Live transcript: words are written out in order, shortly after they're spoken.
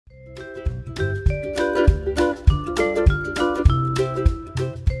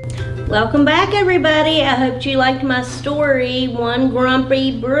Welcome back, everybody. I hope you liked my story, One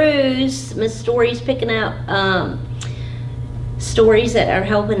Grumpy Bruce. Miss Tori's picking out stories that are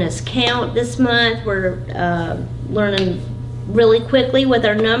helping us count this month. We're learning really quickly with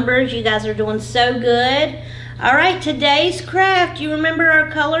our numbers. You guys are doing so good. All right, today's craft. You remember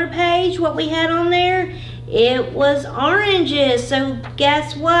our color page, what we had on there? It was oranges. So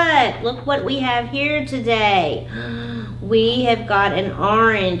guess what? Look what we have here today. We have got an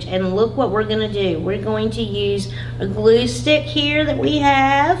orange, and look what we're going to do. We're going to use a glue stick here that we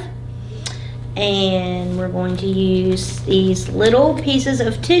have, and we're going to use these little pieces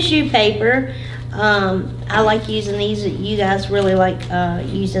of tissue paper. I like using these. You guys really like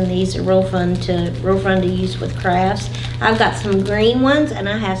using these. They're real fun to use with crafts. I've got some green ones and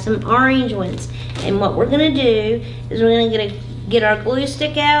I have some orange ones. And what we're going to do is we're going to get our glue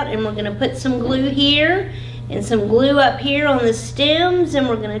stick out, and we're going to put some glue here and some glue up here on the stems, and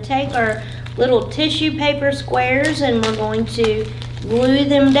we're going to take our little tissue paper squares and we're going to glue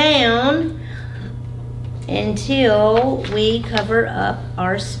them down until we cover up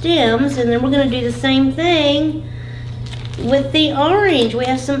our stems. And then we're going to do the same thing with the orange. We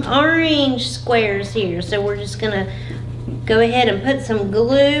have some orange squares here, so we're just going to go ahead and put some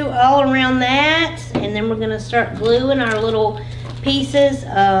glue all around that, and then we're going to start gluing our little pieces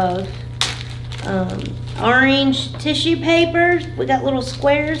of orange tissue paper. We got little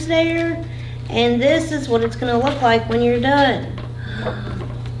squares there, and this is what it's going to look like when you're done.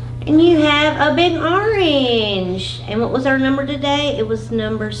 And you have a big orange. And what was our number today? It was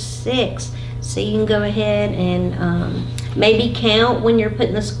number 6. So you can go ahead and maybe count when you're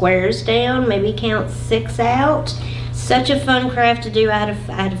putting the squares down. Maybe count 6 out. Such a fun craft to do. I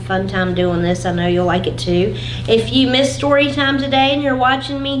had a fun time doing this. I know you'll like it too. If you missed story time today and you're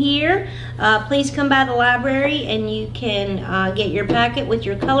watching me here, please come by the library and you can get your packet with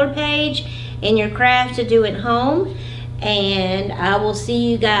your color page and your craft to do at home. And I will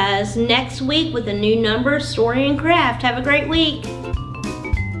see you guys next week with a new number, story, and craft. Have a great week.